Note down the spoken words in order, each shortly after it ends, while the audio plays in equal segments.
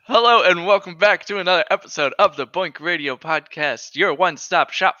Hello and welcome back to another episode of the Boink Radio Podcast, your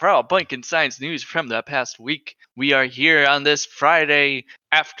one-stop shop for all Boink and Science news from the past week. We are here on this Friday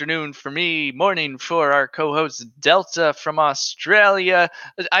afternoon for me, morning for our co-host Delta from Australia.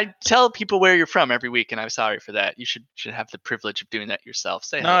 I tell people where you're from every week, and I'm sorry for that. You should have the privilege of doing that yourself.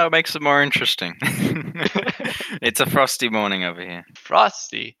 Say hello. No, it makes it more interesting. It's a frosty morning over here.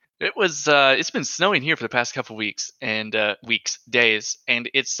 Frosty. It's been snowing here for the past couple weeks and days, and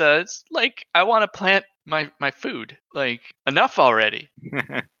it's like I want to plant my food. Like enough already.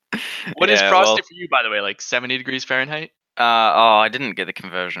 What is frosty for you, by the way? Like 70 degrees Fahrenheit? I didn't get the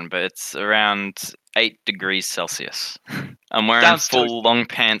conversion, but it's around 8 degrees Celsius. I'm wearing full long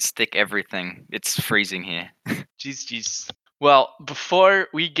pants, thick everything. It's freezing here. Jeez. Well, before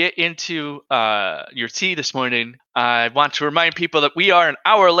we get into your tea this morning, I want to remind people that we are an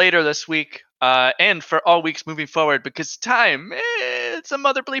hour later this week and for all weeks moving forward because time, it's a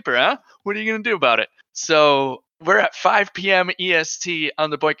mother bleeper, huh? What are you going to do about it? So we're at 5 p.m. EST on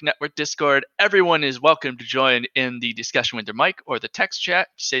the Boink Network Discord. Everyone is welcome to join in the discussion with their mic or the text chat.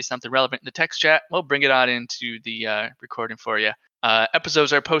 Say something relevant in the text chat. We'll bring it on into the recording for you.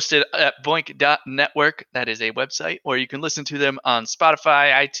 Episodes are posted at boink.network. That is a website, or you can listen to them on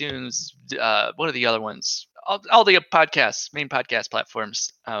Spotify, iTunes, what are the other ones? All the main podcast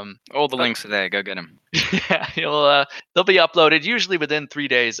platforms. All the links are there. Go get them. Yeah, they'll be uploaded usually within 3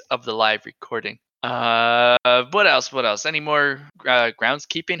 days of the live recording. What else? Any more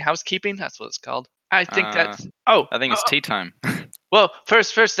housekeeping? That's what it's called. I think it's tea time. Well,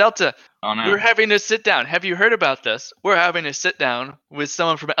 first, Delta. Oh no. We're having a sit down. Have you heard about this? We're having a sit down with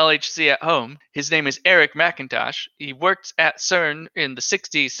someone from LHC at home. His name is Eric McIntosh. He worked at CERN in the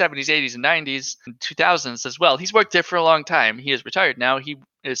 60s, 70s, 80s, and 90s, and 2000s as well. He's worked there for a long time. He is retired now. He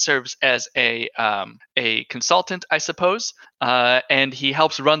serves as a consultant, I suppose, and he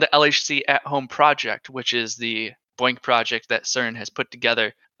helps run the LHC at Home project, which is the Boink project that CERN has put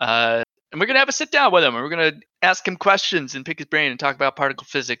together. And we're going to have a sit down with him. And we're going to ask him questions and pick his brain and talk about particle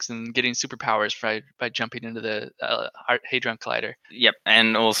physics and getting superpowers by jumping into the Hadron Collider. Yep,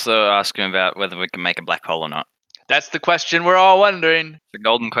 and also ask him about whether we can make a black hole or not. That's the question we're all wondering. The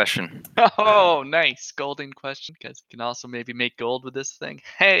golden question. Oh, nice. Golden question, because you can also maybe make gold with this thing.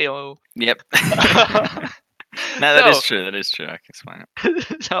 Hey-oh. Yep. No, that is true. I can explain it.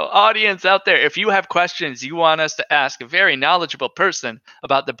 So, audience out there, if you have questions you want us to ask a very knowledgeable person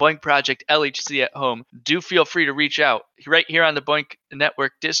about the Boink Project LHC at Home, do feel free to reach out. Right here on the Boink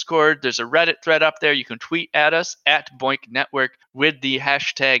Network Discord, there's a Reddit thread up there. You can tweet at us at Boink Network with the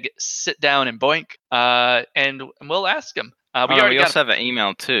hashtag #SitDownAndBoink, and we'll ask them. We also have an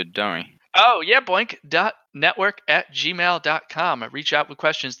email too, don't we? Oh, yeah, boink.network@gmail.com. Reach out with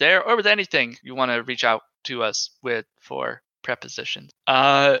questions there or with anything you want to reach out to us with for prepositions.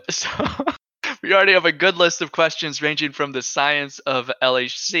 So we already have a good list of questions ranging from the science of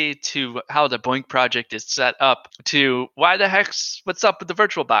LHC to how the Boink project is set up to what's up with the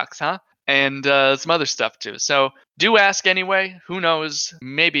VirtualBox, huh? And some other stuff too. So do ask anyway. Who knows?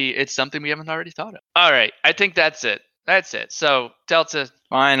 Maybe it's something we haven't already thought of. All right. I think that's it. So Delta.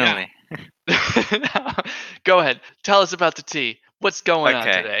 Finally. Yeah. Go ahead. Tell us about the tea. What's going on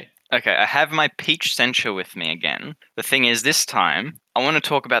today? Okay, I have my peach sencha with me again. The thing is, this time, I want to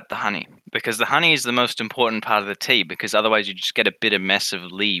talk about the honey. Because the honey is the most important part of the tea, because otherwise you just get a bitter mess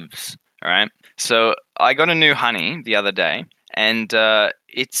of leaves, alright? So, I got a new honey the other day, and so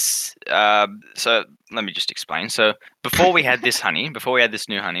let me just explain. So, before we had this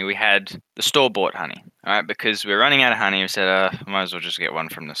new honey, we had the store-bought honey, alright? Because we were running out of honey, we said, might as well just get one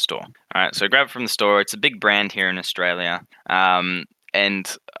from the store. Alright, so I grabbed it from the store. It's a big brand here in Australia.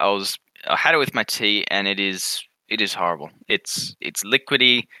 And I had it with my tea, and it is horrible. It's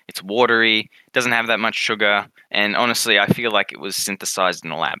liquidy, it's watery, it doesn't have that much sugar, and honestly, I feel like it was synthesized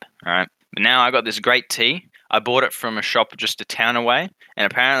in a lab. All right, but now I got this great tea. I bought it from a shop just a town away, and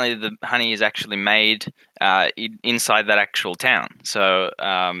apparently the honey is actually made inside that actual town. So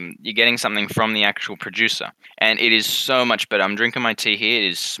you're getting something from the actual producer, and it is so much better. I'm drinking my tea here. It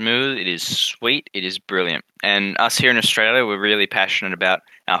is smooth, it is sweet, it is brilliant. And us here in Australia, we're really passionate about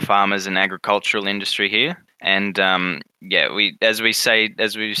our farmers and agricultural industry here. And as we say,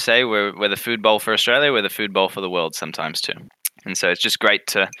 we're the food bowl for Australia. We're the food bowl for the world sometimes too. And so it's just great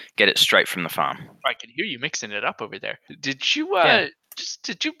to get it straight from the farm. I can hear you mixing it up over there. Did you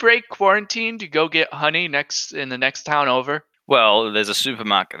did you break quarantine to go get honey in the next town over? Well, there's a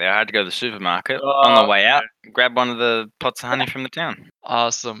supermarket there. I had to go to the supermarket on the way out, grab one of the pots of honey from the town.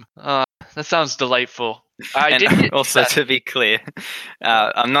 Awesome. That sounds delightful. I And did get also, to be clear,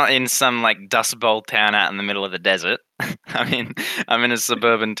 I'm not in some like Dust Bowl town out in the middle of the desert. I'm in a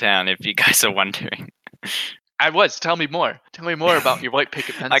suburban town. If you guys are wondering, I was. Tell me more. Tell me more about your white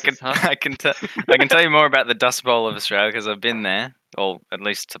picket I can fences, huh? I can tell you more about the Dust Bowl of Australia because I've been there, or at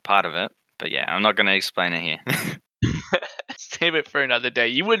least a part of it. But yeah, I'm not going to explain it here. Save it for another day.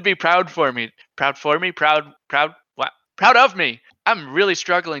 You would be proud for me. Proud for me? Proud what? Proud of me. I'm really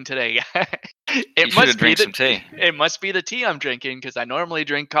struggling today. You should have drank some tea. It must be the tea I'm drinking because I normally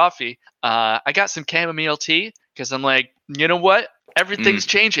drink coffee. I got some chamomile tea because I'm like, you know what? Everything's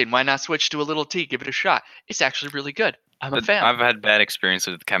changing. Why not switch to a little tea? Give it a shot. It's actually really good. I'm a But fan. I've had bad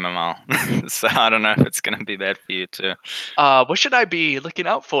experiences with chamomile, so I don't know if it's going to be bad for you too. What should I be looking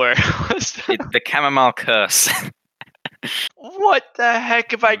out for? The chamomile curse. What the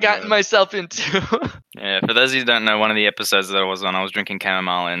heck have I gotten God. myself into? Yeah, for those of you who don't know, one of the episodes that I was on, I was drinking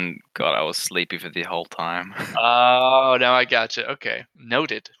chamomile, and God, I was sleepy for the whole time. Oh, now I gotcha. Okay,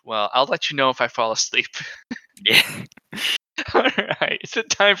 noted. Well, I'll let you know if I fall asleep. Yeah, All right, is it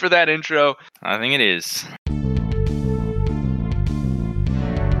time for that intro? I think it is.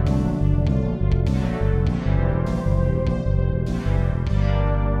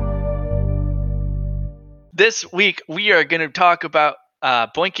 This week we are going to talk about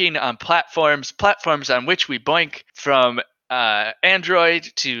boinking on platforms on which we boink, from Android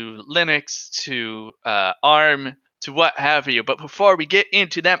to Linux to ARM to what have you. But before we get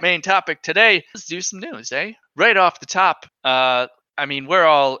into that main topic today, let's do some news, eh? Right off the top, we're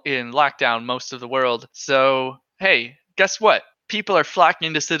all in lockdown, most of the world. So, hey, guess what? People are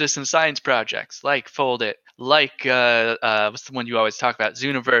flocking to citizen science projects like Foldit, like what's the one you always talk about?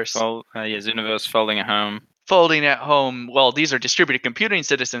 Zooniverse. Zooniverse folding at home. Folding at Home, well, these are distributed computing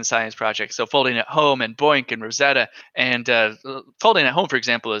citizen science projects. So Folding at Home and Boink and Rosetta. And Folding at Home, for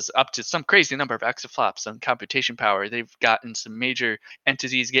example, is up to some crazy number of exaflops on computation power. They've gotten some major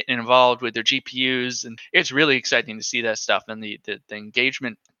entities getting involved with their GPUs, and it's really exciting to see that stuff and the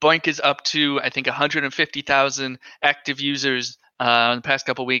engagement. Boink is up to, I think, 150,000 active users in the past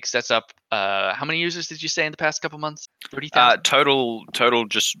couple weeks. That's up. How many users did you say in the past couple months? 30,000? Total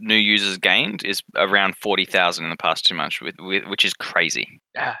just new users gained is around 40,000 in the past 2 months, which is crazy.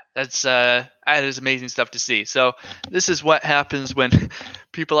 Yeah, that is amazing stuff to see. So this is what happens when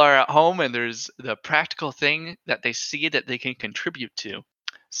people are at home and there's the practical thing that they see that they can contribute to.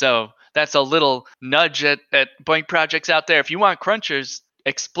 So that's a little nudge at Boink projects out there. If you want crunchers,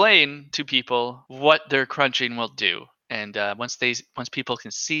 explain to people what their crunching will do. And once people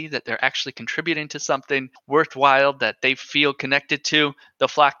can see that they're actually contributing to something worthwhile that they feel connected to, they'll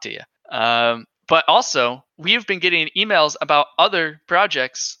flock to you. But also, we've been getting emails about other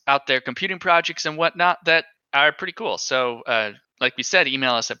projects out there, computing projects and whatnot, that are pretty cool. So, like we said,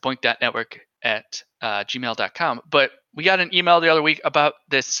 email us at boink.network@gmail.com. But we got an email the other week about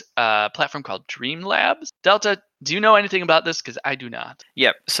this platform called Dreamlabs. Delta, do you know anything about this? Because I do not.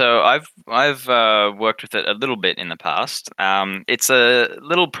 Yep. So I've worked with it a little bit in the past. It's a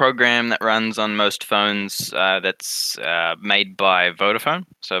little program that runs on most phones. That's made by Vodafone.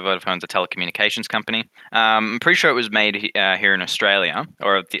 So Vodafone's a telecommunications company. I'm pretty sure it was made here in Australia,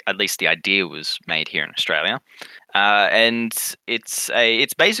 or at least the idea was made here in Australia. And it's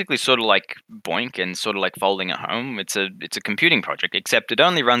basically sort of like Boink and sort of like Folding at Home. It's a computing project, except it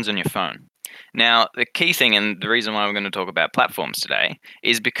only runs on your phone. Now, the key thing, and the reason why we're going to talk about platforms today,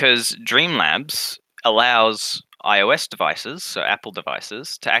 is because Dreamlabs allows iOS devices, so Apple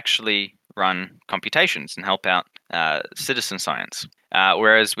devices, to actually run computations and help out citizen science.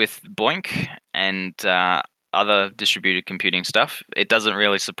 Whereas with Boink and other distributed computing stuff, it doesn't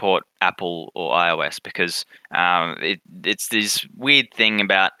really support Apple or iOS because it's this weird thing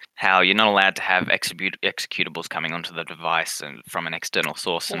about how you're not allowed to have executables coming onto the device and from an external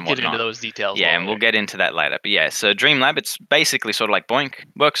source and We'll get whatnot. into those details. Yeah, later. and we'll get into that later. But yeah, so Dreamlab, it's basically sort of like Boink,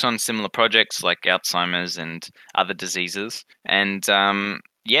 works on similar projects like Alzheimer's and other diseases. And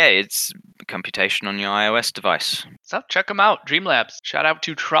yeah, it's computation on your iOS device. So check them out, Dreamlabs. Shout out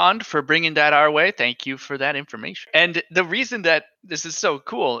to Trond for bringing that our way. Thank you for that information. And the reason that this is so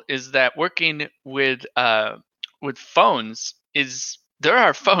cool is that working with phones is, there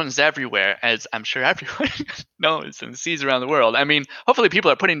are phones everywhere, as I'm sure everyone knows and sees around the world. I mean, hopefully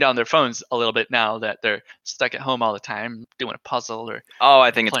people are putting down their phones a little bit now that they're stuck at home all the time doing a puzzle or. Oh, I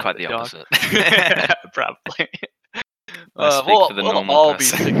think it's playing quite with the the dog. opposite. Probably. I speak for the We'll normal all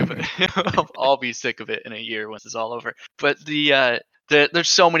person. be sick of it. We'll all be sick of it in a year once it's all over. But there's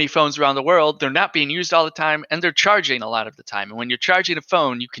so many phones around the world. They're not being used all the time, and they're charging a lot of the time. And when you're charging a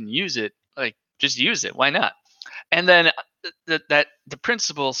phone, you can use it. Like, just use it. Why not? And then that the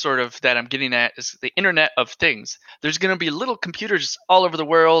principle sort of that I'm getting at is the Internet of Things. There's going to be little computers all over the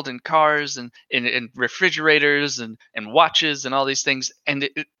world, and cars, and refrigerators, and watches, and all these things. And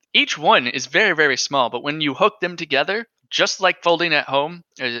each one is very, very small. But when you hook them together, just like folding at home,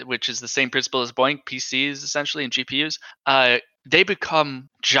 which is the same principle as BOINC PCs essentially and GPUs, they become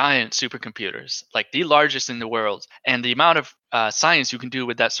giant supercomputers, like the largest in the world. And the amount of science you can do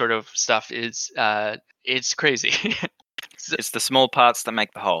with that sort of stuff is it's crazy. It's the small parts that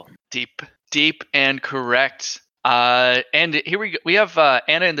make the whole. Deep and correct. And here we go. We have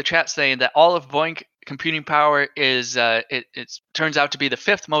Anna in the chat saying that all of BOINC computing power is it turns out to be the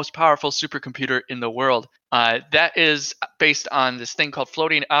 5th most powerful supercomputer in the world. That is based on this thing called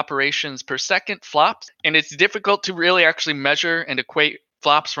floating operations per second flops, and it's difficult to really actually measure and equate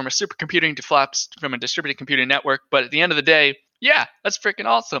flops from a supercomputing to flops from a distributed computing network. But at the end of the day, yeah, that's freaking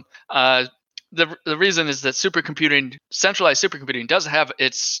awesome. The reason is that centralized supercomputing does have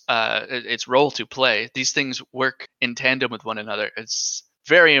its role to play. These things work in tandem with one another. It's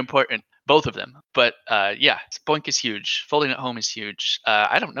very important, both of them. But yeah, BOINC is huge. Folding at home is huge.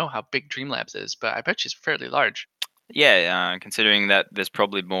 I don't know how big Dreamlabs is, but I bet she's fairly large. Yeah, considering that there's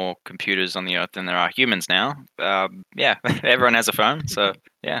probably more computers on the Earth than there are humans now. Yeah, everyone has a phone, so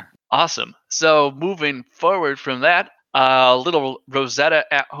yeah. Awesome. So moving forward from that, a little Rosetta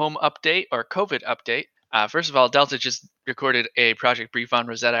at Home update or COVID update. First of all, Delta just recorded a project brief on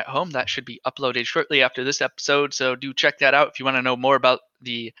Rosetta at Home that should be uploaded shortly after this episode. So do check that out if you want to know more about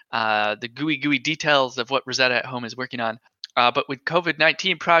the gooey details of what Rosetta at Home is working on. But with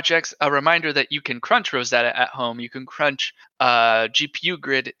COVID-19 projects, a reminder that you can crunch Rosetta at Home. You can crunch GPU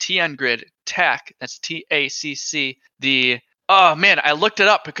Grid, TN Grid, TACC. That's TACC. Oh man, I looked it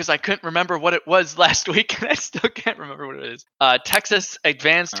up because I couldn't remember what it was last week, and I still can't remember what it is. Texas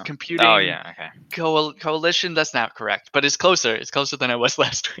Advanced Computing okay. Coalition. That's not correct, but it's closer. It's closer than I was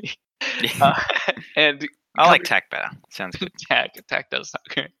last week. And I like TACC better. Sounds good. TACC does sound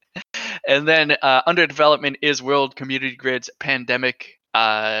good. And then under development is World Community Grid's pandemic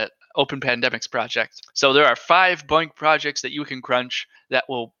Open Pandemics project. So there are 5 BOINC projects that you can crunch that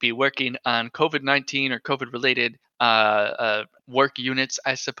will be working on COVID-19 or COVID-related work units,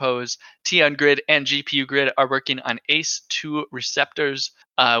 I suppose. TN Grid and GPU Grid are working on ACE2 receptors,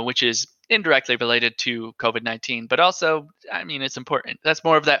 which is indirectly related to COVID-19, but also, I mean, it's important. That's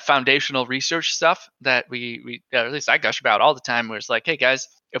more of that foundational research stuff that we at least I gush about all the time, where it's like, hey guys,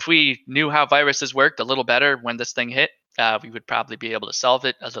 if we knew how viruses worked a little better when this thing hit, we would probably be able to solve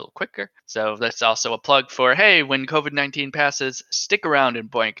it a little quicker. So that's also a plug for, hey, when COVID-19 passes, stick around in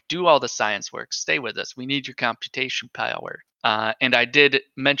BOINC, do all the science work, stay with us. We need your computation power. And I did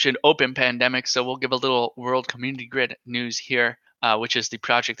mention Open Pandemics, so we'll give a little World Community Grid news here, which is the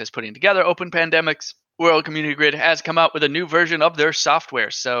project that's putting together Open Pandemics. World Community Grid has come out with a new version of their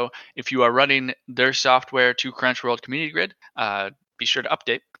software. So if you are running their software to crunch World Community Grid, be sure to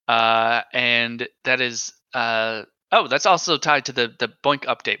update. And that is that's also tied to the BOINC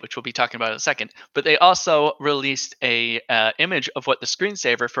update, which we'll be talking about in a second. But they also released a image of what the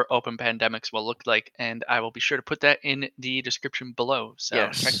screensaver for Open Pandemics will look like, and I will be sure to put that in the description below. So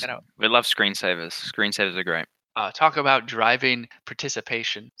yes. Check that out. We love screensavers. Screensavers are great. Talk about driving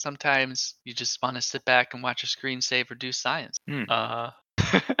participation. Sometimes you just want to sit back and watch a screensaver do science.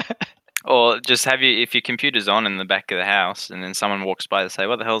 Or just if your computer's on in the back of the house, and then someone walks by and say,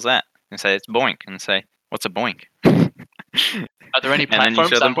 "What the hell's that?" And say, "It's BOINC," and say, "What's a BOINC?" Are there any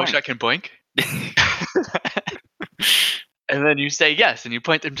platforms on which I can BOINC? And then you say yes, and you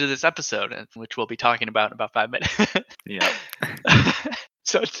point them to this episode, which we'll be talking about in about 5 minutes. Yeah.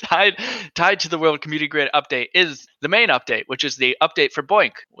 So tied to the World Community Grid update is the main update, which is the update for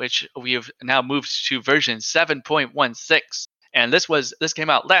BOINC, which we have now moved to version 7.16. And this came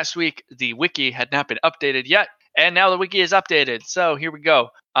out last week. The wiki had not been updated yet, and now the wiki is updated. So here we go.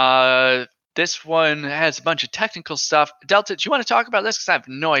 This one has a bunch of technical stuff. Delta, do you want to talk about this? Because I have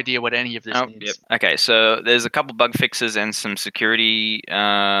no idea what any of this means. Yep. Okay, so there's a couple bug fixes and some security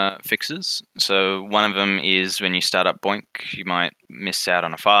fixes. So one of them is when you start up BOINC, you might miss out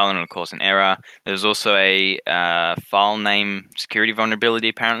on a file and it'll cause an error. There's also a file name security vulnerability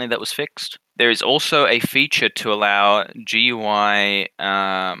apparently that was fixed. There is also a feature to allow GUI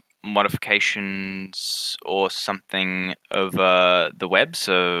modifications or something over the web.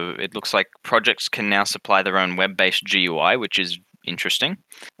 So it looks like projects can now supply their own web-based GUI, which is interesting.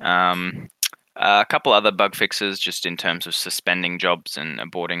 A couple other bug fixes just in terms of suspending jobs and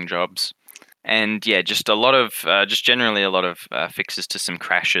aborting jobs. And yeah, just a lot of, just generally a lot of fixes to some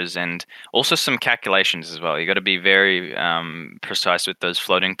crashes and also some calculations as well. You got to be very precise with those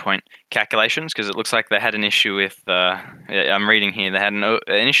floating point calculations because it looks like they had an issue with. I'm reading here they had an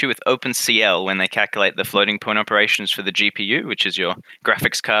issue with OpenCL when they calculate the floating point operations for the GPU, which is your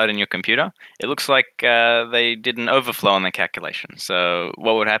graphics card in your computer. It looks like they did an overflow on the calculation. So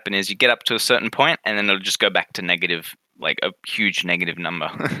what would happen is you get up to a certain point and then it'll just go back to negative, like a huge negative number.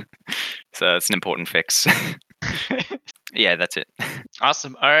 So it's an important fix. Yeah, that's it.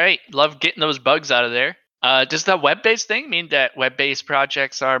 Awesome. All right. Love getting those bugs out of there. Does that web-based thing mean that web-based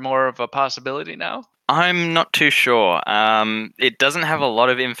projects are more of a possibility now? I'm not too sure. It doesn't have a lot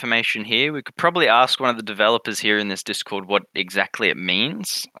of information here. We could probably ask one of the developers here in this Discord what exactly it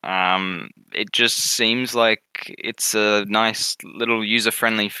means. It just seems like it's a nice little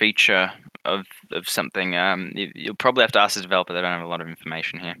user-friendly feature of something. You'll probably have to ask the developer. They don't have a lot of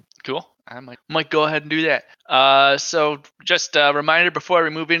information here. Cool. I might go ahead and do that. So just a reminder before we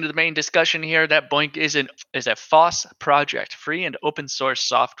move into the main discussion here that Boink is a FOSS project, free and open source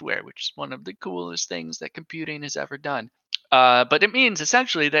software, which is one of the coolest things that computing has ever done. But it means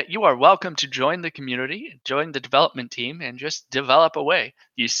essentially that you are welcome to join the community, join the development team, and just develop away.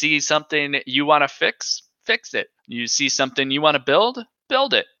 You see something you want to fix it. You see something you want to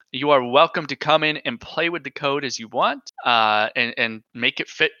build it. You are welcome to come in and play with the code as you want, and make it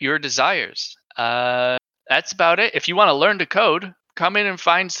fit your desires. That's about it. If you want to learn to code, come in and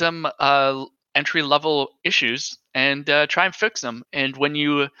find some entry level issues and try and fix them. And when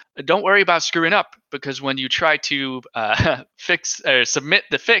you don't worry about screwing up, because when you try to fix or submit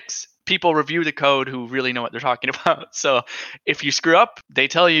the fix, people review the code who really know what they're talking about. So if you screw up, they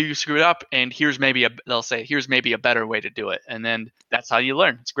tell you screwed up, and they'll say here's maybe a better way to do it, and then that's how you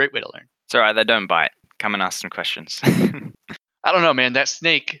learn. It's a great way to learn. It's all right. They don't bite. Come and ask some questions. I don't know, man. That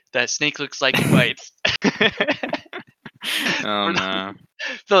snake looks like it bites. Oh no!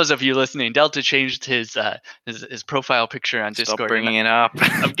 For those of you listening, Delta changed his profile picture on Stop Discord. bringing it up.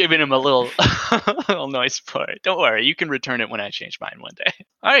 I'm giving him a little little noise for it. Don't worry, you can return it when I change mine one day.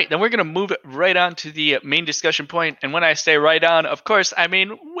 All right, then we're gonna move right on to the main discussion point. And when I say right on, of course, I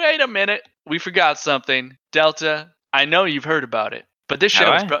mean wait a minute. We forgot something, Delta. I know you've heard about it, but this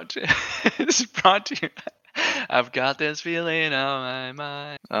show is brought to you. I've got this feeling on my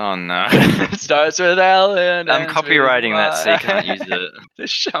mind. Oh no! It starts with L and I'm copywriting that, so you can't use it.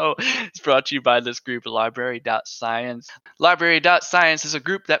 This show is brought to you by this group, Library.Science. Library.Science is a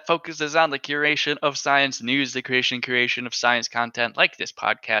group that focuses on the curation of science news, the creation and curation of science content like this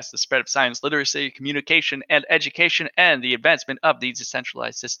podcast, the spread of science literacy, communication, and education, and the advancement of the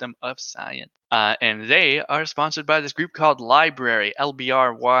decentralized system of science. And they are sponsored by this group called LBRY,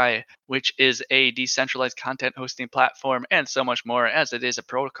 LBRY, which is a decentralized content hosting platform and so much more, as it is a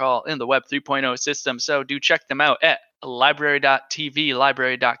protocol in the Web 3.0 system. So do check them out at library.tv,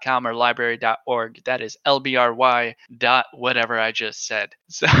 library.com, or library.org. That is LBRY dot whatever I just said.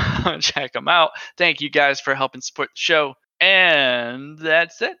 So check them out. Thank you guys for helping support the show. And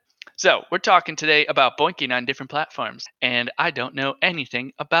that's it. So we're talking today about boinking on different platforms, and I don't know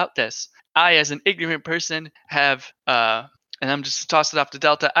anything about this. I, as an ignorant person, have and I'm just toss it off to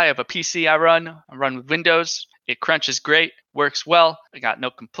Delta. I have a PC I run with Windows. It crunches great, works well. I got no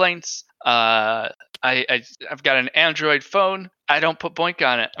complaints. I've got an Android phone. I don't put Boink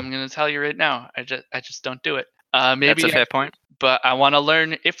on it. I'm gonna tell you right now. I just don't do it. Maybe That's a fair point. But I want to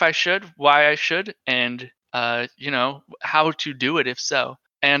learn if I should, why I should, and how to do it if so.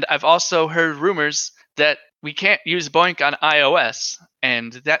 And I've also heard rumors that we can't use Boink on iOS,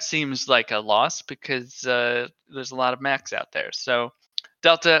 and that seems like a loss because there's a lot of Macs out there. So,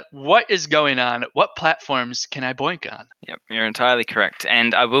 Delta, what is going on? What platforms can I Boink on? Yep, you're entirely correct.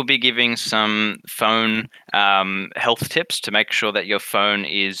 And I will be giving some phone health tips to make sure that your phone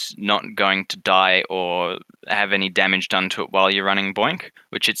is not going to die or have any damage done to it while you're running Boink,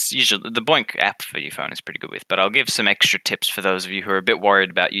 which it's usually the Boink app for your phone is pretty good with. But I'll give some extra tips for those of you who are a bit worried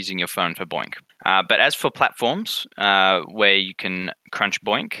about using your phone for Boink. But as for platforms where you can crunch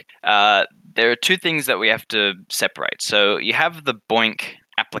Boink, there are two things that we have to separate. So you have the Boink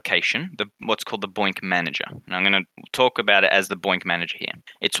application, what's called the Boink Manager. And I'm going to talk about it as the Boink Manager here.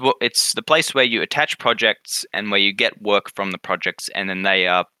 It's the place where you attach projects and where you get work from the projects, and then they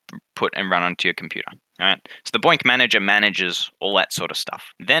are put and run onto your computer. All right. So the Boink Manager manages all that sort of stuff.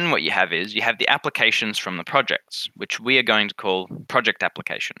 Then what you have is you have the applications from the projects, which we are going to call project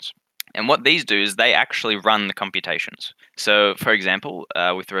applications. And what these do is they actually run the computations. So, for example,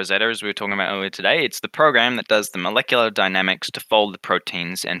 with Rosetta, as we were talking about earlier today, it's the program that does the molecular dynamics to fold the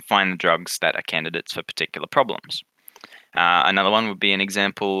proteins and find the drugs that are candidates for particular problems. Another one would be an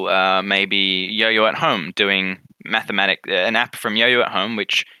example, maybe Yo-Yo at Home doing an app from Yo-Yo at Home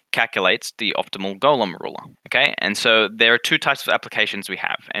which calculates the optimal Golem ruler. Okay, and so there are two types of applications we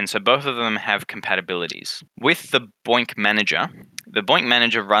have, and so both of them have compatibilities. With the Boink Manager, the Boink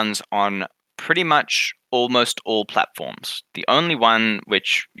Manager runs on pretty much almost all platforms. The only one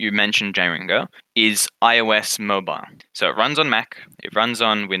which you mentioned, J-Ringo, is iOS mobile. So it runs on Mac, it runs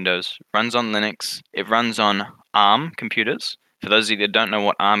on Windows, runs on Linux, it runs on ARM computers. For those of you that don't know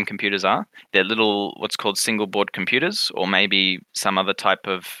what ARM computers are, they're little what's called single board computers, or maybe some other type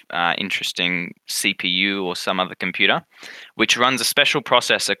of interesting CPU or some other computer, which runs a special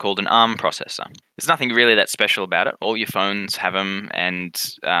processor called an ARM processor. There's nothing really that special about it. All your phones have them, and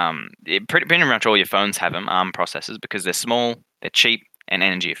pretty much all your phones have them, ARM processors, because they're small, they're cheap, and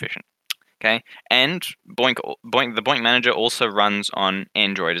energy efficient. Okay, and the Boink Manager also runs on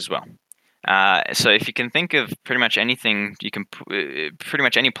Android as well. So if you can think of pretty much anything, you can pretty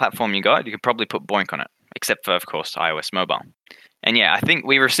much any platform you got, you could probably put Boink on it, except for, of course, iOS mobile. And yeah, I think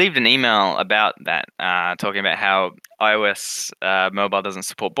we received an email about that, talking about how iOS mobile doesn't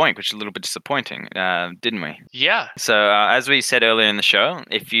support Boink, which is a little bit disappointing, didn't we? Yeah. So as we said earlier in the show,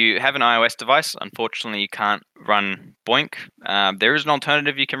 if you have an iOS device, unfortunately you can't run Boink. There is an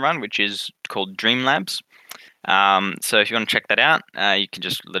alternative you can run, which is called Dreamlabs. So if you want to check that out, you can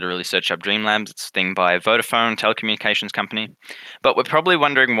just literally search up Dreamlabs. It's a thing by Vodafone, telecommunications company. But we're probably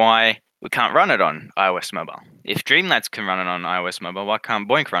wondering why we can't run it on iOS mobile. If Dreamlabs can run it on iOS mobile, why can't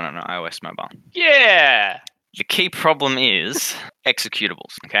Boink run it on iOS mobile? Yeah. The key problem is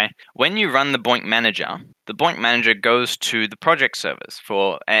executables, okay? When you run the Boink Manager goes to the project servers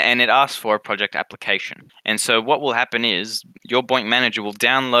and it asks for a project application. And so what will happen is your Boink Manager will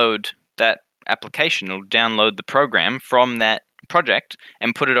download that application, it'll download the program from that project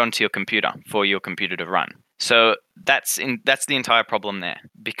and put it onto your computer for your computer to run. So that's the entire problem there.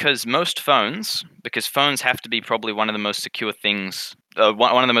 Because phones have to be probably one of the most secure things,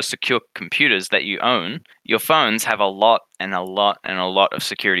 one of the most secure computers that you own. Your phones have a lot of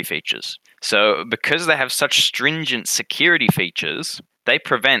security features. So because they have such stringent security features, they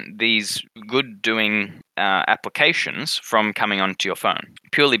prevent these good-doing applications from coming onto your phone,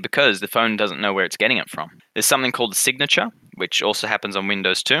 purely because the phone doesn't know where it's getting it from. There's something called a signature, which also happens on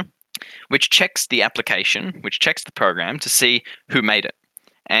Windows too, which checks the application, which checks the program to see who made it.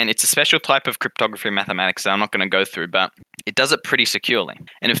 And it's a special type of cryptography mathematics that I'm not going to go through, but it does it pretty securely.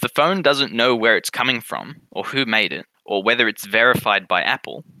 And if the phone doesn't know where it's coming from, or who made it, or whether it's verified by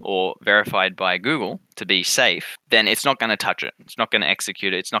Apple or verified by Google to be safe, then it's not going to touch it. It's not going to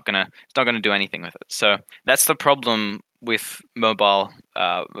execute it. It's not going to do anything with it. So that's the problem with mobile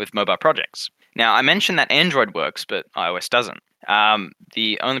projects. Now, I mentioned that Android works, but iOS doesn't.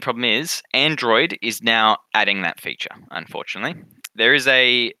 The only problem is Android is now adding that feature, unfortunately. There is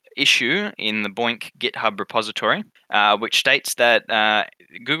a issue in the Boink GitHub repository, which states that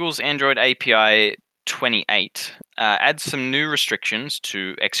Google's Android API 28 adds some new restrictions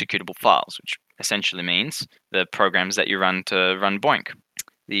to executable files, which essentially means the programs that you run to run Boink,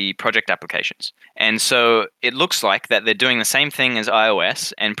 the project applications. And so it looks like that they're doing the same thing as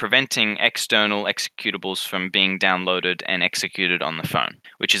iOS and preventing external executables from being downloaded and executed on the phone,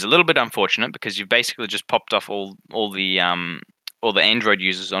 which is a little bit unfortunate because you've basically just popped off all the Android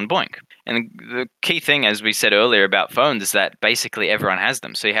users on Boink. And the key thing, as we said earlier about phones, is that basically everyone has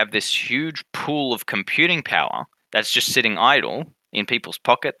them. So you have this huge pool of computing power that's just sitting idle in people's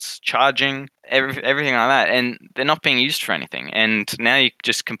pockets, charging, everything like that, and they're not being used for anything. And now you're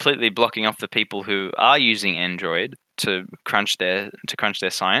just completely blocking off the people who are using Android to crunch their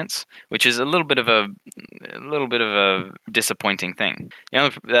science, which is a little bit of a disappointing thing. You know,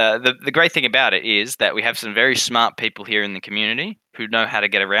 the great thing about it is that we have some very smart people here in the community who know how to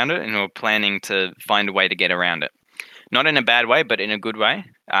get around it and who are planning to find a way to get around it. Not in a bad way, but in a good way.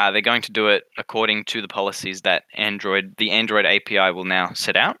 They're going to do it according to the policies that the Android API will now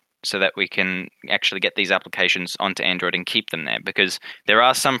set out, so that we can actually get these applications onto Android and keep them there. Because there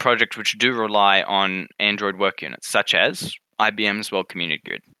are some projects which do rely on Android work units, such as IBM's World Community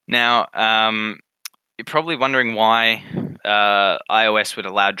Grid. Now, you're probably wondering why iOS would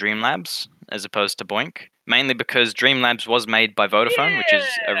allow Dreamlabs as opposed to Boink. Mainly because Dreamlabs was made by Vodafone, which is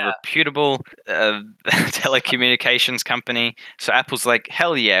a reputable telecommunications company. So Apple's like,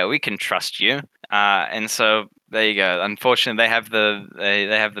 hell yeah, we can trust you. And so there you go. Unfortunately, they have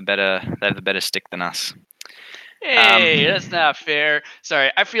the better stick than us. Hey, that's not fair.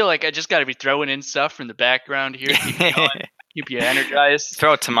 Sorry, I feel like I just got to be throwing in stuff from the background here, keep you energized.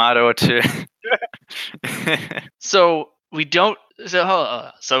 Throw a tomato or two. So we don't.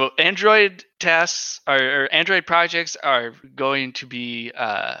 So Android tasks or Android projects are going to be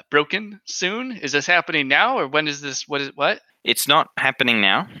broken soon. Is this happening now, or when is this? What? It's not happening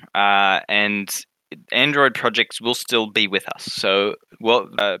now, and Android projects will still be with us. So,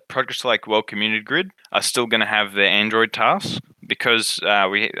 projects like World Community Grid are still going to have their Android tasks because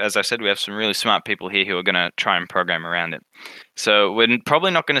as I said, we have some really smart people here who are going to try and program around it. So we're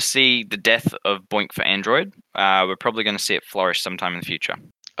probably not going to see the death of Boink for Android. We're probably going to see it flourish sometime in the future.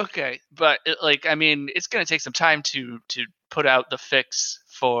 Okay, but I mean, it's going to take some time to put out the fix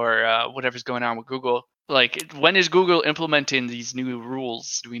for whatever's going on with Google. Like, when is Google implementing these new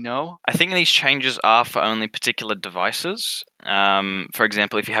rules? Do we know? I think these changes are for only particular devices. For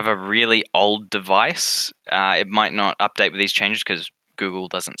example, if you have a really old device, it might not update with these changes because Google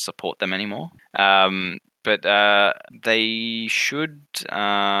doesn't support them anymore. But they should.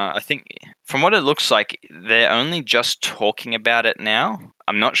 I think, from what it looks like, they're only just talking about it now.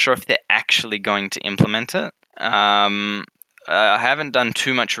 I'm not sure if they're actually going to implement it. I haven't done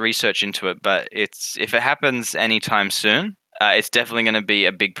too much research into it, but if it happens anytime soon, it's definitely going to be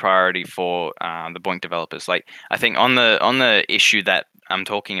a big priority for the Boink developers. Like, I think on the issue that I'm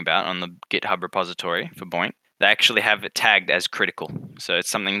talking about on the GitHub repository for Boink, they actually have it tagged as critical. So it's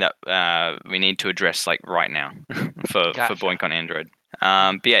something that we need to address like right now for Boink on Android.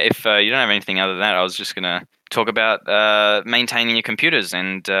 But yeah, if you don't have anything other than that, I was just gonna talk about maintaining your computers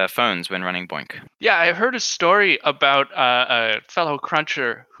and phones when running Boink. Yeah, I heard a story about a fellow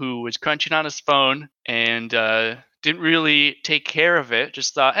cruncher who was crunching on his phone and didn't really take care of it.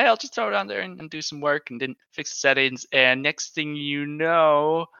 Just thought, hey, I'll just throw it on there and do some work, and didn't fix the settings. And next thing you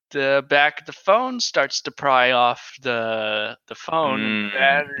know, the back of the phone starts to pry off the phone, and the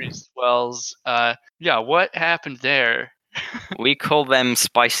battery swells. Yeah, what happened there? We call them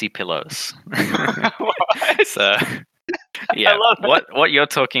spicy pillows. What? So, yeah, what you're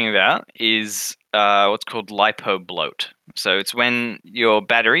talking about is what's called lipo bloat. So it's when your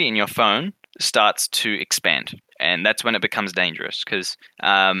battery in your phone starts to expand, and that's when it becomes dangerous. Because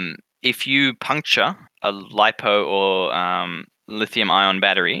if you puncture a lipo or lithium-ion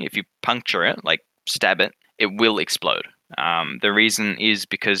battery, if you puncture it, like stab it, it will explode. The reason is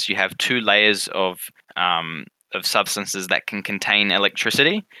because you have two layers of substances that can contain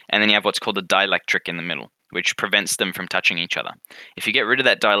electricity, and then you have what's called a dielectric in the middle, which prevents them from touching each other. If you get rid of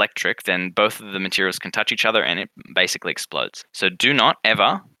that dielectric, then both of the materials can touch each other and it basically explodes. So do not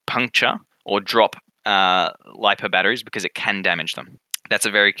ever puncture or drop LiPo batteries because it can damage them. That's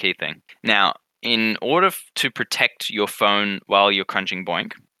a very key thing. Now, in order to protect your phone while you're crunching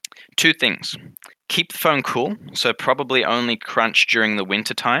Boink, two things. Keep the phone cool, so probably only crunch during the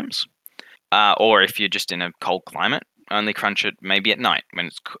winter times. Or if you're just in a cold climate, only crunch it maybe at night when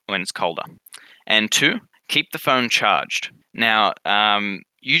it's colder. And two, keep the phone charged. Now,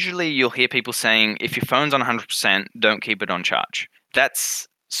 usually you'll hear people saying, if your phone's on 100%, don't keep it on charge. That's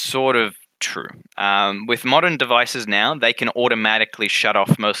sort of true. With modern devices now, they can automatically shut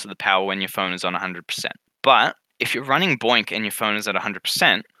off most of the power when your phone is on 100%. But if you're running Boink and your phone is at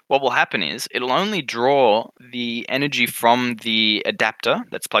 100%, what will happen is it'll only draw the energy from the adapter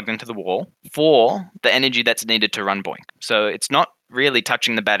that's plugged into the wall for the energy that's needed to run Boink. So it's not really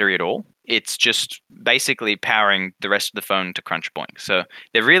touching the battery at all. It's just basically powering the rest of the phone to crunch Boink. So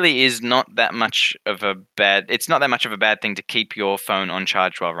there really is not that much of a bad thing to keep your phone on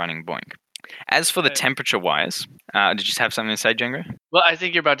charge while running Boink. As for the temperature wise, did you have something to say, Django? Well, I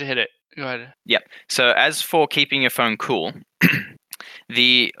think you're about to hit it. Go ahead. Yep. So as for keeping your phone cool,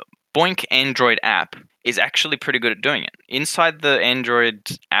 the Boink Android app is actually pretty good at doing it. Inside the Android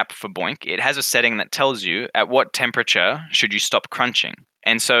app for Boink, it has a setting that tells you at what temperature should you stop crunching.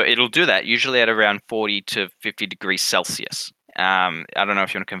 And so it'll do that usually at around 40 to 50 degrees Celsius. I don't know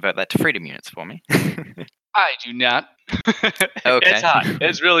if you want to convert that to freedom units for me. I do not. Okay. It's hot.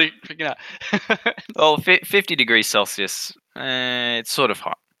 It's really freaking hot. Well, 50 degrees Celsius, it's sort of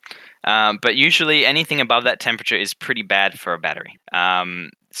hot. But usually anything above that temperature is pretty bad for a battery.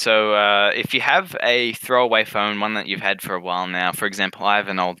 So if you have a throwaway phone, one that you've had for a while now, for example, I have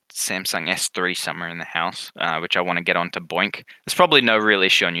an old Samsung S3 somewhere in the house, which I want to get onto Boink. There's probably no real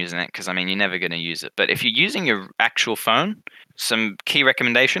issue on using it because, I mean, you're never going to use it. But if you're using your actual phone, some key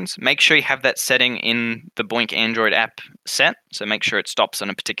recommendations, make sure you have that setting in the Boink Android app set. So make sure it stops on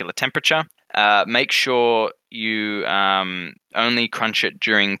a particular temperature. make sure you only crunch it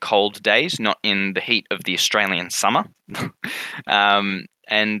during cold days, not in the heat of the Australian summer.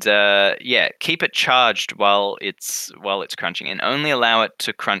 Keep it charged while it's crunching, and only allow it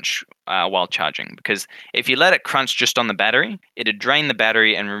to crunch while charging. Because if you let it crunch just on the battery, it'd drain the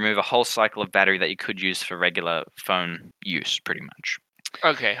battery and remove a whole cycle of battery that you could use for regular phone use, pretty much.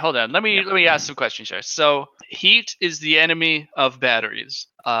 Okay, hold on. Let me ask some questions here. So, heat is the enemy of batteries.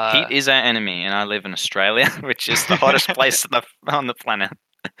 Heat is our enemy, and I live in Australia, which is the hottest place on the planet.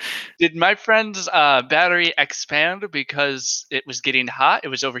 Did my friend's battery expand because it was getting hot? It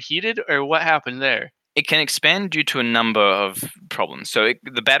was overheated, or what happened there? It can expand due to a number of problems. So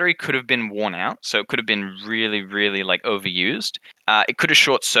the battery could have been worn out. So it could have been really, really like overused. It could have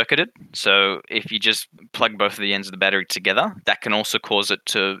short circuited. So if you just plug both of the ends of the battery together, that can also cause it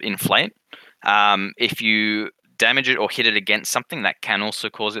to inflate. If you damage it or hit it against something, that can also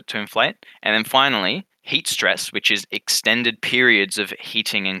cause it to inflate. And then finally, heat stress, which is extended periods of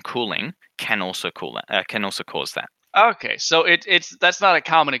heating and cooling, can also cause that. Okay, so that's not a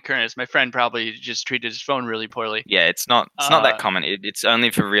common occurrence. My friend probably just treated his phone really poorly. Yeah, it's not that common. It's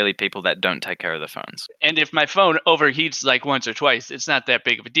only for really people that don't take care of their phones. And if my phone overheats like once or twice, it's not that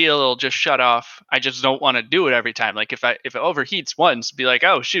big of a deal. It'll just shut off. I just don't want to do it every time. Like if it overheats once, be like,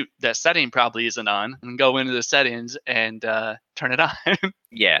 oh shoot, that setting probably isn't on, and go into the settings and turn it on.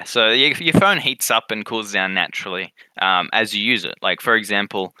 Yeah, so your phone heats up and cools down naturally as you use it. Like for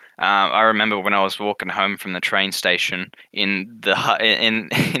example, I remember when I was walking home from the train station in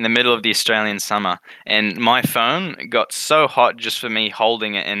the middle of the Australian summer, and my phone got so hot just for me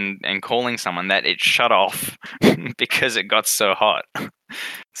holding it and calling someone that it shut off because it got so hot.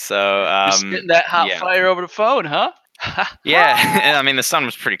 So Just getting that hot fire over the phone, huh? Yeah, I mean the sun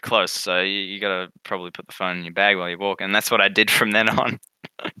was pretty close, so you gotta probably put the phone in your bag while you walk, and that's what I did from then on.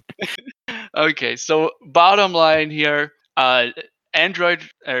 Okay, so bottom line here, Android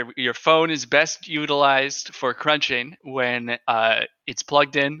your phone is best utilized for crunching when it's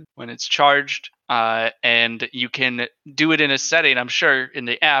plugged in, when it's charged, and you can do it in a setting. I'm sure in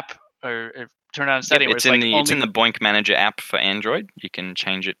the app or turn on a setting where it's it's in like it's in the BOINC Manager app for Android. You can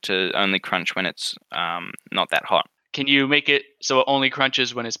change it to only crunch when it's not that hot. Can you make it so it only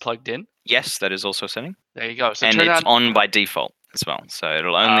crunches when it's plugged in? Yes, that is also a setting. There you go. So and turn it's on. on by default as well. So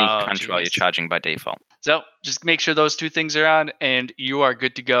it'll only Oh, crunch while you're genius. charging by default. So just make sure those two things are on, and you are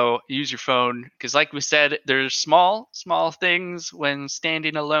good to go. Use your phone because, like we said, there's small things when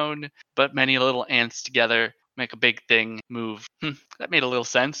standing alone, but many little ants together make a big thing move. That made a little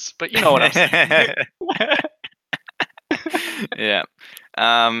sense, but you know what I'm saying. Yeah.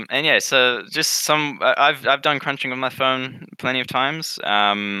 So just I've done crunching on my phone plenty of times.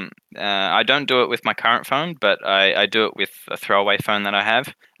 I don't do it with my current phone, but I do it with a throwaway phone that I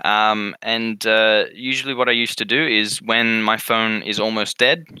have. Usually what I used to do is when my phone is almost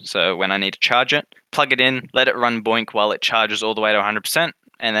dead, so when I need to charge it, plug it in, let it run BOINC while it charges all the way to 100%,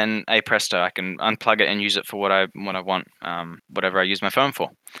 and then presto, I can unplug it and use it for what I want, whatever I use my phone for.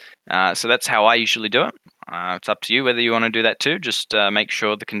 So that's how I usually do it. It's up to you whether you want to do that too. Just make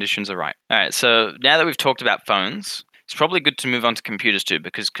sure the conditions are right. All right, so now that we've talked about phones, it's probably good to move on to computers too,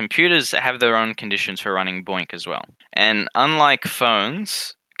 because computers have their own conditions for running BOINC as well. And unlike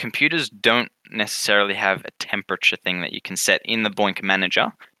phones, computers don't necessarily have a temperature thing that you can set in the BOINC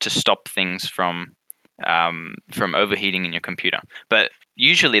Manager to stop things from overheating in your computer. But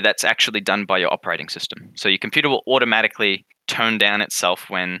usually that's actually done by your operating system. So your computer will automatically tone down itself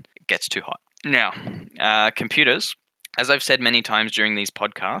when it gets too hot. Now, computers, as I've said many times during these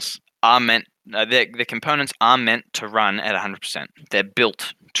podcasts, are meant the components are meant to run at 100%. They're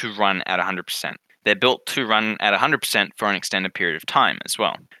built to run at 100%. They're built to run at 100% for an extended period of time as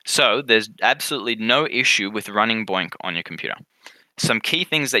well. So there's absolutely no issue with running BOINC on your computer. Some key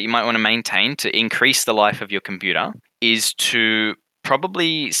things that you might want to maintain to increase the life of your computer is to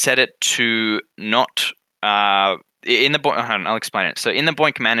probably set it to not I'll explain it. So in the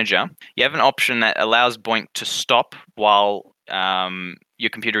BOINC Manager, you have an option that allows BOINC to stop while your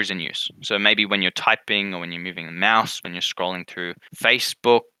computer is in use. So maybe when you're typing or when you're moving the mouse, when you're scrolling through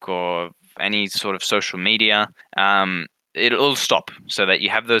Facebook or any sort of social media, it'll stop so that you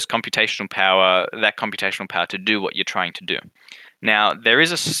have that computational power to do what you're trying to do. Now, there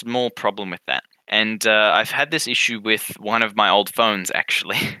is a small problem with that. And I've had this issue with one of my old phones,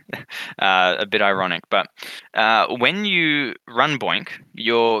 actually. A bit ironic. But when you run BOINC,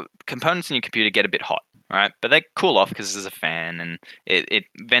 your components in your computer get a bit hot, right? But they cool off because there's a fan and it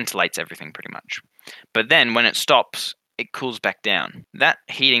ventilates everything pretty much. But then when it stops, it cools back down. That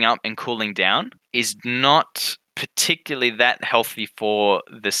heating up and cooling down is not particularly that healthy for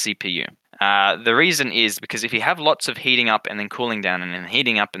the CPU. The reason is because if you have lots of heating up and then cooling down and then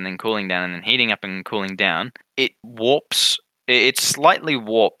heating up and then cooling down and then heating up and cooling down, it slightly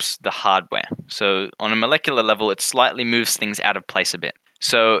warps the hardware. So on a molecular level, it slightly moves things out of place a bit.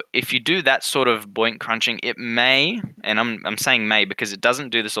 So if you do that sort of BOINC crunching, it may, and I'm saying may because it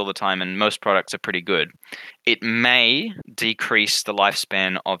doesn't do this all the time and most products are pretty good, it may decrease the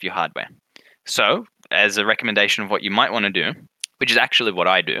lifespan of your hardware. So as a recommendation of what you might want to do, which is actually what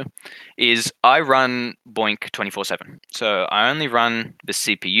I do, is I run BOINC 24/7. So I only run the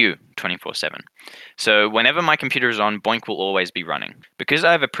CPU 24/7. So whenever my computer is on, BOINC will always be running. Because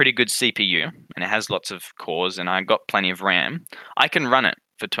I have a pretty good CPU and it has lots of cores and I've got plenty of RAM, I can run it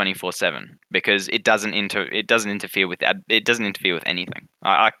for 24/7 because it doesn't interfere with anything.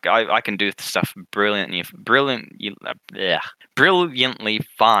 I can do stuff brilliantly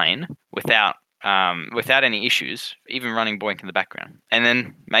fine without any issues, even running BOINC in the background. And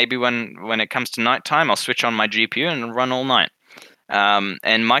then maybe when it comes to nighttime, I'll switch on my GPU and run all night.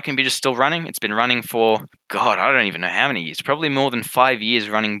 And my computer's still running. It's been running for, God, I don't even know how many years. Probably more than 5 years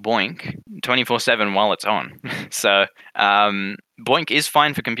running BOINC 24/7 while it's on. So BOINC is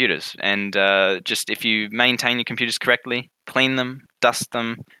fine for computers. And just if you maintain your computers correctly, clean them, dust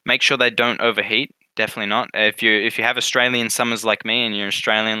them, make sure they don't overheat. Definitely not. If you have Australian summers like me and you're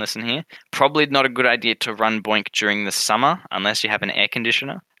Australian, listen here, probably not a good idea to run BOINC during the summer unless you have an air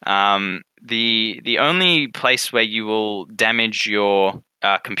conditioner. The only place where you will damage your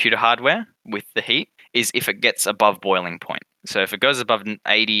computer hardware with the heat is if it gets above boiling point. So if it goes above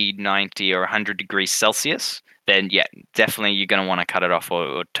 80, 90, or 100 degrees Celsius, then yeah, definitely you're going to want to cut it off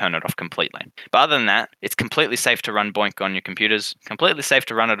or turn it off completely. But other than that, it's completely safe to run BOINC on your computers, completely safe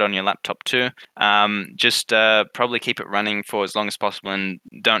to run it on your laptop too. Just probably keep it running for as long as possible and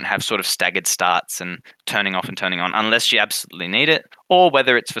don't have sort of staggered starts and turning off and turning on unless you absolutely need it, or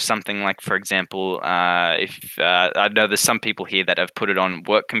whether it's for something like, for example, if I know there's some people here that have put it on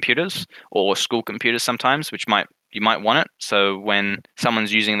work computers or school computers sometimes, which you might want it. So when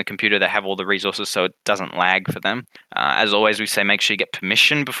someone's using the computer, they have all the resources so it doesn't lag for them. As always, we say make sure you get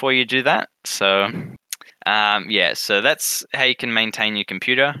permission before you do that. So so that's how you can maintain your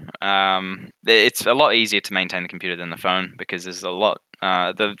computer. It's a lot easier to maintain the computer than the phone because there's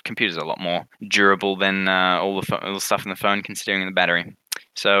the computer's a lot more durable than all the stuff in the phone, considering the battery.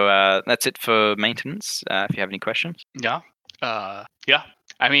 So that's it for maintenance. If you have any questions. Yeah. Yeah.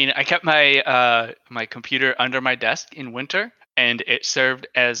 I mean, I kept my my computer under my desk in winter, and it served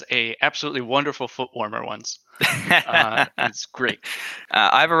as a absolutely wonderful foot warmer once. It's great.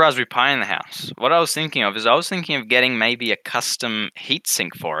 I have a Raspberry Pi in the house. What I was thinking of getting maybe a custom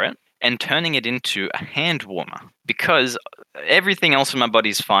heatsink for it and turning it into a hand warmer because everything else in my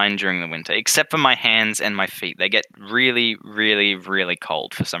body is fine during the winter except for my hands and my feet. They get really, really, really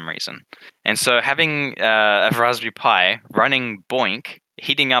cold for some reason. And so having a Raspberry Pi running BOINC,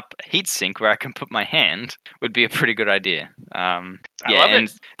 heating up a heatsink where I can put my hand would be a pretty good idea. I love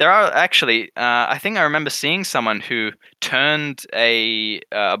it. There are actually, I think I remember seeing someone who turned a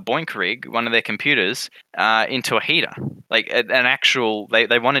BOINC rig, one of their computers, into a heater. Like an actual,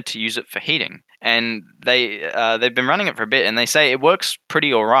 they wanted to use it for heating. And they've been running it for a bit, and they say it works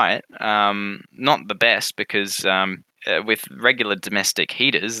pretty all right. Not the best because with regular domestic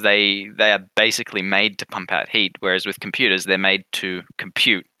heaters, they are basically made to pump out heat, whereas with computers, they're made to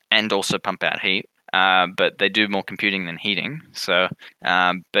compute and also pump out heat. But they do more computing than heating. So,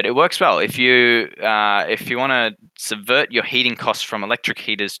 but it works well. If you want to subvert your heating costs from electric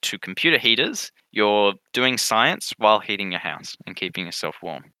heaters to computer heaters, you're doing science while heating your house and keeping yourself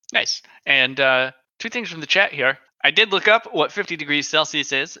warm. Nice. And two things from the chat here. I did look up what 50 degrees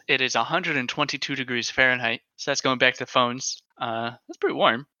Celsius is. It is 122 degrees Fahrenheit. So that's going back to phones. That's pretty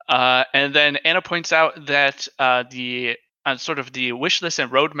warm. And then Anna points out that the sort of the wish list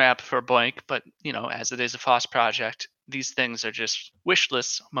and roadmap for BOINC, but as it is a FOSS project, these things are just wish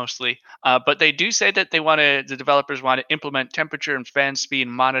lists mostly. But they do say that the developers want to implement temperature and fan speed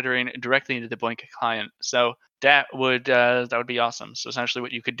monitoring directly into the BOINC client. So that would be awesome. So essentially,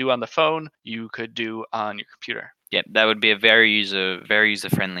 what you could do on the phone, you could do on your computer. Yep, that would be a very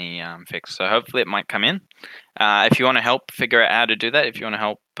user-friendly fix. So hopefully it might come in. If you want to help figure out how to do that, if you want to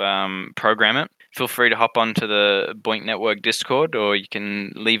help program it, feel free to hop onto the BOINC Network Discord, or you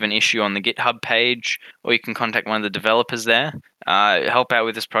can leave an issue on the GitHub page, or you can contact one of the developers there. Help out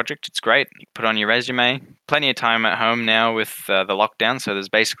with this project. It's great. You put on your resume. Plenty of time at home now with the lockdown, so there's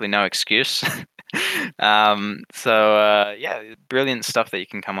basically no excuse. Brilliant stuff that you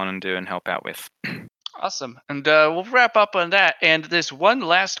can come on and do and help out with. Awesome. And we'll wrap up on that. And there's one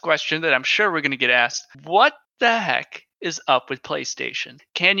last question that I'm sure we're going to get asked. What the heck is up with PlayStation?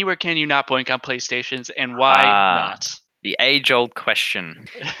 Can you or can you not boink on PlayStations, and why not? The age-old question.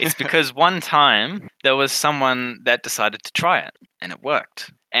 It's because one time there was someone that decided to try it, and it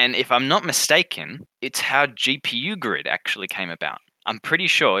worked. And if I'm not mistaken, it's how GPU Grid actually came about. I'm pretty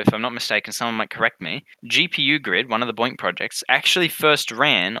sure, if I'm not mistaken, someone might correct me. GPU Grid, one of the Boink projects, actually first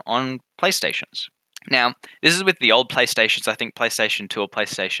ran on PlayStations. Now, this is with the old PlayStations, I think PlayStation 2 or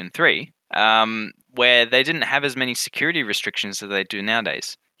PlayStation 3, where they didn't have as many security restrictions as they do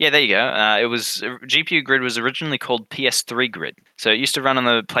nowadays. Yeah, there you go. It was GPU Grid was originally called PS3 Grid. So it used to run on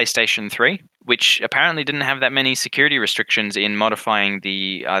the PlayStation 3, which apparently didn't have that many security restrictions in modifying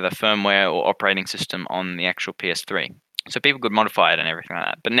the either firmware or operating system on the actual PS3. So people could modify it and everything like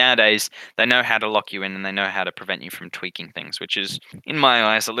that. But nowadays, they know how to lock you in and they know how to prevent you from tweaking things, which is, in my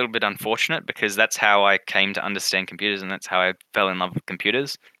eyes, a little bit unfortunate because that's how I came to understand computers and that's how I fell in love with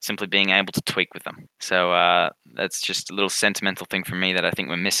computers, simply being able to tweak with them. So that's just a little sentimental thing from me that I think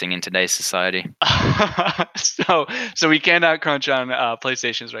we're missing in today's society. So we cannot crunch on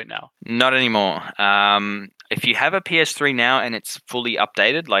PlayStations right now. Not anymore. If you have a PS3 now and it's fully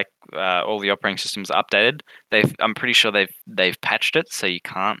updated, like all the operating systems are updated, I'm pretty sure they've patched it, so you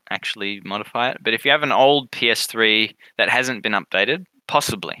can't actually modify it. But if you have an old PS3 that hasn't been updated,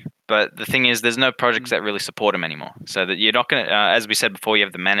 possibly. But the thing is, there's no projects that really support them anymore. So that you're not going to, as we said before, you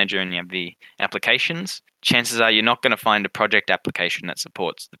have the manager and you have the applications. Chances are you're not going to find a project application that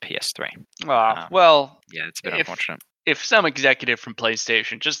supports the PS3. Well, yeah, it's a bit unfortunate. If some executive from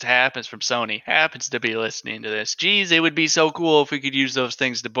PlayStation just happens from Sony happens to be listening to this, geez, it would be so cool if we could use those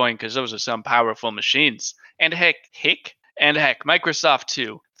things to boink because those are some powerful machines. And heck, Microsoft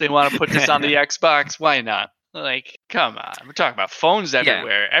too. If they want to put this on the Xbox, why not? Like, come on. We're talking about phones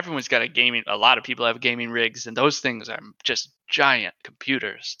everywhere. Yeah. Everyone's got a lot of people have gaming rigs, and those things are just giant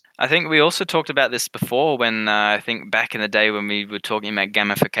computers. I think we also talked about this before when I think back in the day when we were talking about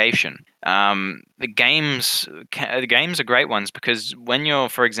gamification. The games are great ones because when you're,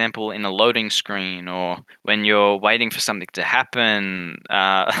 for example, in a loading screen or when you're waiting for something to happen,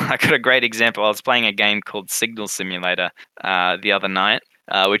 I got a great example. I was playing a game called Signal Simulator the other night.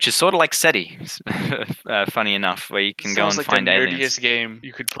 Which is sort of like SETI, funny enough, where you can go and find aliens. Sounds like the nerdiest game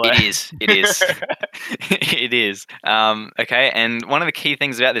you could play. It is. It is. Okay, and one of the key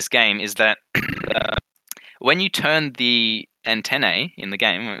things about this game is that when you turn the antennae in the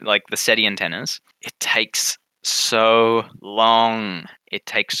game, like the SETI antennas, it takes so long. It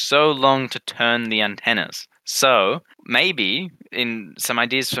takes so long to turn the antennas. So maybe in some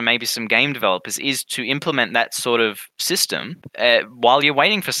ideas for maybe some game developers is to implement that sort of system while you're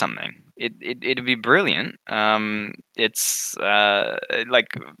waiting for something. It'd be brilliant. It's like,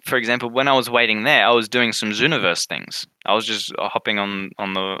 for example, when I was waiting there, I was doing some Zooniverse things. I was just hopping on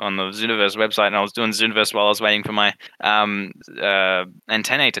the Zooniverse website, and I was doing Zooniverse while I was waiting for my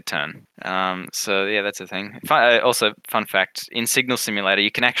antennae to turn. So yeah, that's a thing. Also, fun fact: in Signal Simulator,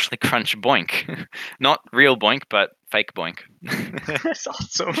 you can actually crunch Boink, not real Boink, but fake Boink. That's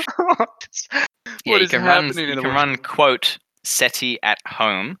awesome. Yeah, you can run quote SETI at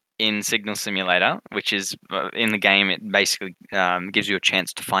home in Signal Simulator, which is in the game. It basically gives you a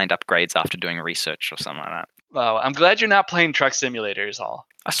chance to find upgrades after doing research or something like that. Wow, I'm glad you're not playing Truck Simulator is all.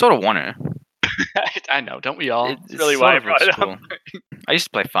 I sort of want to. I know, don't we all? It's really why I brought it up. I used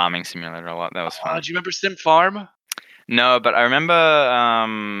to play Farming Simulator a lot. That was fun. Do you remember Sim Farm? No, but I remember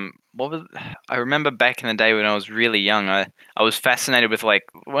I remember back in the day when I was really young, I was fascinated with weren't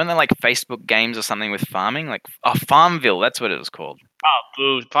there like Facebook games or something with farming? Like Farmville, that's what it was called. Oh,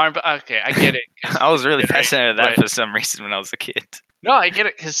 boo, Farm. Okay, I get it. I was really fascinated with that for some reason when I was a kid. No, I get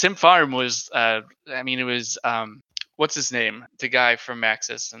it because Sim Farm was it was what's his name? The guy from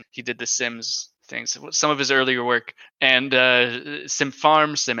Maxis, and he did the Sims things, some of his earlier work, and Sim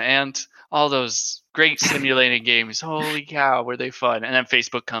Farm, Sim Ant, all those great simulating games. Holy cow, were they fun! And then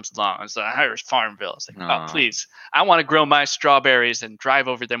Facebook comes along. It's like, here's Farmville. It's like, oh, please, I want to grow my strawberries and drive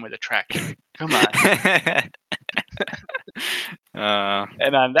over them with a tractor. Come on.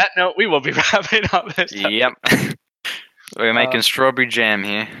 And on that note, we will be wrapping up this. Yep. We're making strawberry jam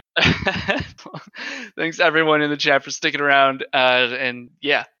here. Thanks everyone in the chat for sticking around. And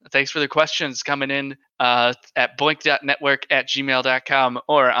yeah, thanks for the questions coming in at boink.network@gmail.com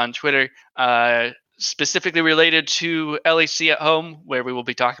or on Twitter, specifically related to LAC at Home, where we will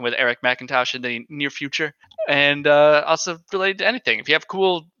be talking with Eric McIntosh in the near future. And also related to anything. If you have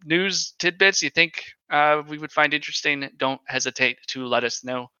cool news tidbits you think we would find interesting, don't hesitate to let us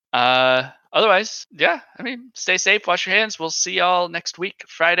know. Otherwise, yeah, I mean, stay safe, wash your hands. We'll see y'all next week,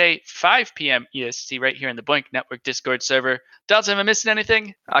 Friday, 5 p.m. EST, right here in the Boink Network Discord server. Dalton, am I missing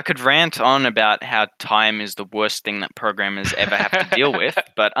anything? I could rant on about how time is the worst thing that programmers ever have to deal with,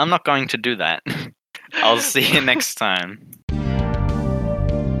 but I'm not going to do that. I'll see you next time.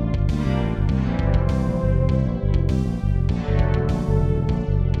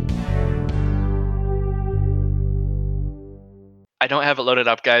 I don't have it loaded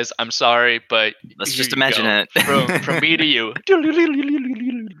up, guys. I'm sorry, but Let's here just you imagine go. it. From me to you. Do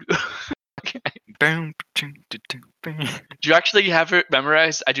you actually have it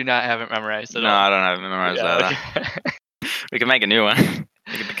memorized? I do not have it memorized at No, all. I don't have it memorized either. Okay. We can make a new one.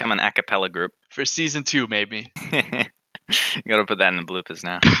 We can become an a cappella group. For season 2, maybe. You gotta put that in the bloopers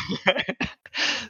now.